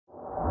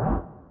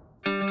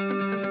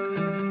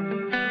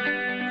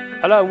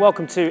Hello and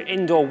welcome to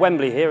indoor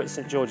Wembley here at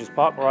St George's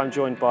Park, where I'm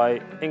joined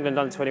by England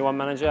Under-21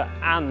 manager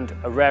and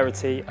a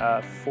rarity,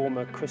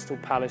 former Crystal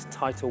Palace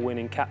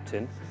title-winning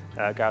captain,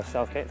 Gareth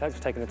Southgate. Thanks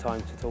for taking the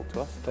time to talk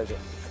to us. Pleasure.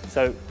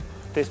 So,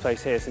 this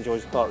place here, St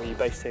George's Park, are you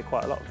based here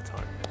quite a lot of the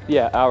time?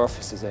 Yeah, our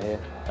offices are here.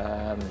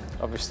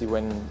 Obviously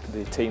when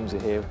the teams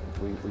are here,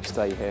 we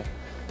stay here.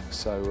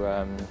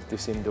 So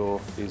this indoor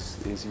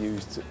is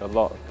used a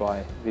lot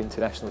by the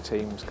international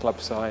teams, club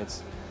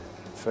sides,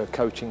 for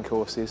coaching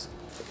courses.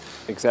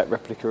 Exact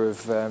replica of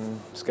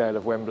scale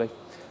of Wembley.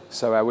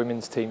 So our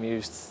women's team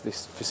used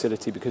this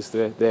facility because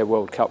their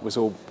World Cup was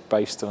all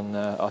based on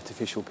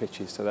artificial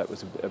pitches, so that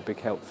was a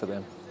big help for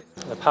them.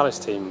 The Palace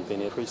team have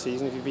been here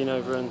pre-season. Have you been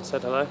over and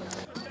said hello?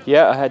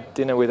 Yeah, I had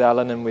dinner with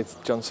Alan and with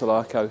John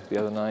Solarco the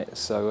other night,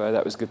 so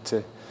that was good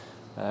to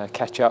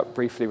catch up,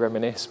 briefly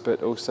reminisce,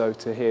 but also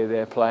to hear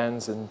their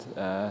plans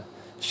and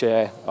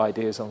share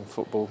ideas on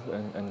football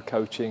and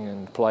coaching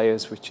and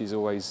players, which is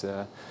always,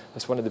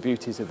 that's one of the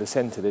beauties of the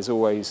centre. There's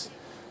always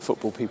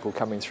football people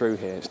coming through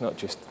here. It's not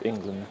just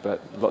England,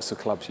 but lots of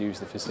clubs use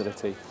the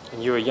facility.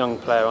 And you were a young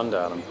player under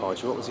Alan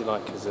Pardew. What was he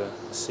like as a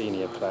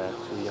senior player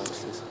for the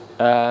youngsters?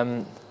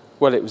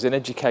 Well, it was an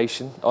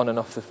education on and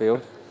off the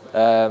field,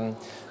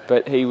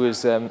 but he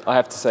was, I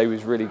have to say, he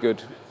was really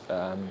good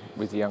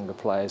with the younger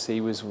players. He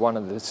was one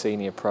of the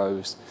senior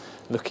pros.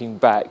 Looking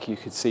back, you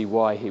could see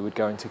why he would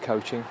go into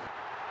coaching.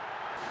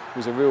 It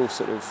was a real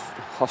sort of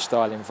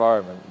hostile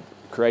environment,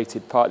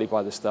 created partly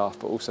by the staff,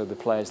 but also the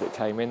players that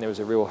came in. There was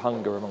a real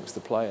hunger amongst the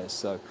players.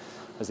 So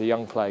as a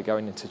young player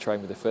going in to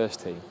train with the first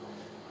team,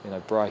 you know,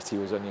 Brighty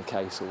was on your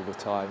case all the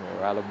time,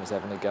 or Alan was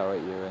having a go at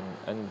you,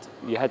 and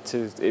you had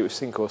to, it was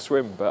sink or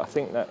swim. But I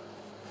think that,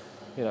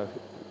 you know,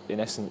 in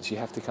essence, you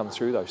have to come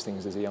through those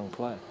things as a young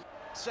player.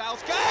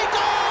 Southgate!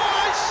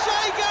 Oh, I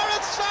say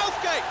Gareth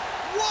Southgate!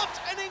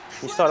 What an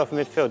incredible... You started off in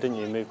midfield, didn't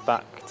you? Moved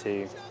back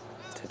to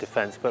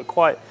defence, but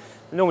quite...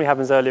 It normally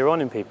happens earlier on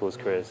in people's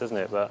careers, doesn't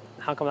it? But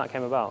how come that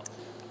came about?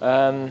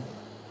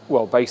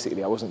 Well,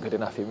 basically, I wasn't good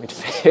enough in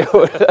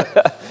midfield.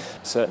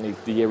 Certainly,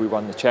 the year we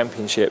won the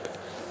championship,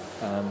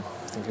 I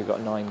think I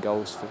got 9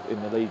 goals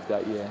in the league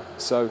that year.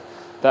 So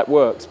that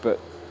worked, but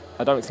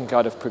I don't think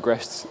I'd have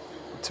progressed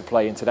to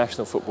play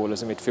international football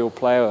as a midfield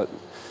player.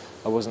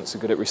 I wasn't so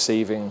good at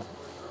receiving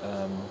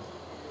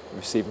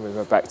with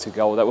my back to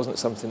goal. That wasn't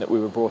something that we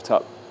were brought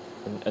up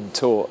and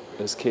taught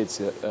as kids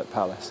at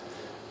Palace.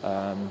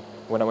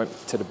 When I went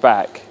to the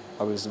back,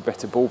 I was a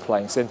better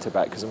ball-playing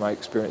centre-back because of my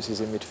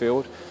experiences in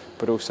midfield,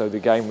 but also the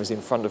game was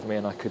in front of me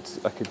and I could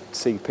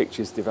see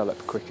pictures develop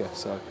quicker,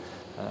 so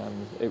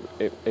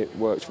it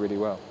worked really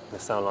well. You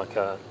sound like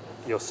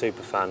you're a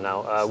super fan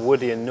now.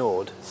 Woody and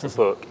Nord, the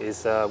book,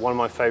 is one of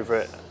my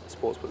favourite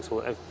sports books.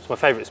 It's my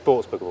favourite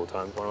sports book of all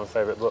time, one of my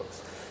favourite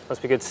books.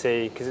 Must be good to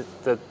see, because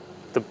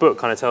the book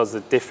kind of tells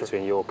the difference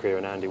between your career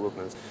and Andy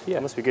Woodman's. Yeah.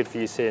 It must be good for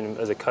you seeing him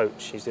as a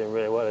coach. He's doing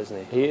really well,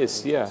 isn't he? He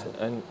is, yeah,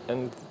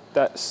 and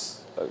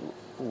that's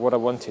what I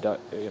wanted. I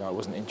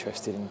wasn't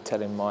interested in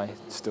telling my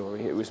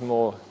story. It was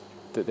more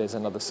that there's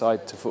another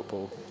side to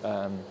football,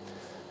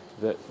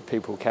 that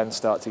people can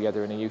start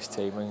together in a youth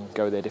team and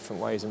go their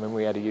different ways. And when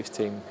we had a youth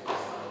team,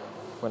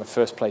 when I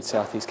first played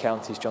South East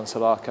Counties, John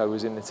Solarco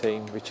was in the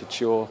team, Richard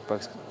Shaw,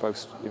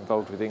 both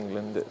involved with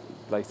England. At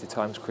later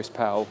times, Chris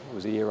Powell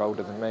was a year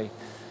older than me.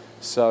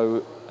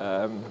 So,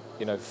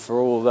 you know, for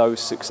all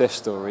those success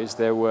stories,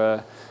 there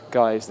were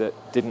guys that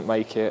didn't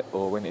make it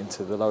or went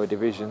into the lower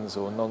divisions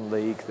or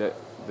non-league that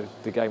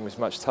the game was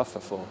much tougher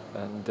for.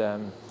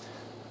 And,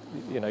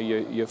 you know,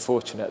 you're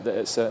fortunate that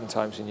at certain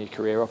times in your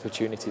career,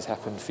 opportunities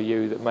happened for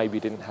you that maybe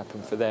didn't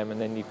happen for them,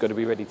 and then you've got to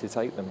be ready to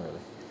take them,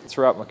 really.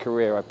 Throughout my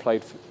career, I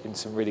played in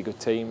some really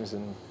good teams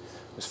and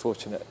was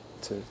fortunate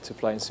to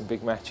play in some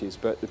big matches,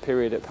 but the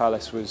period at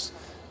Palace was,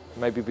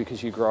 maybe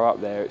because you grow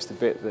up there, it's the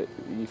bit that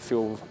you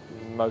feel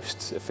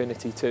most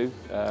affinity to.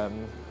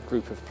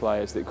 Group of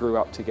players that grew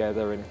up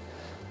together, and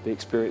the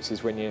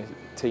experiences when you're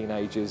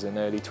teenagers and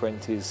early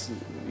 20s,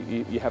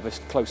 you have a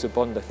closer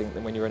bond, I think,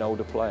 than when you're an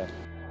older player.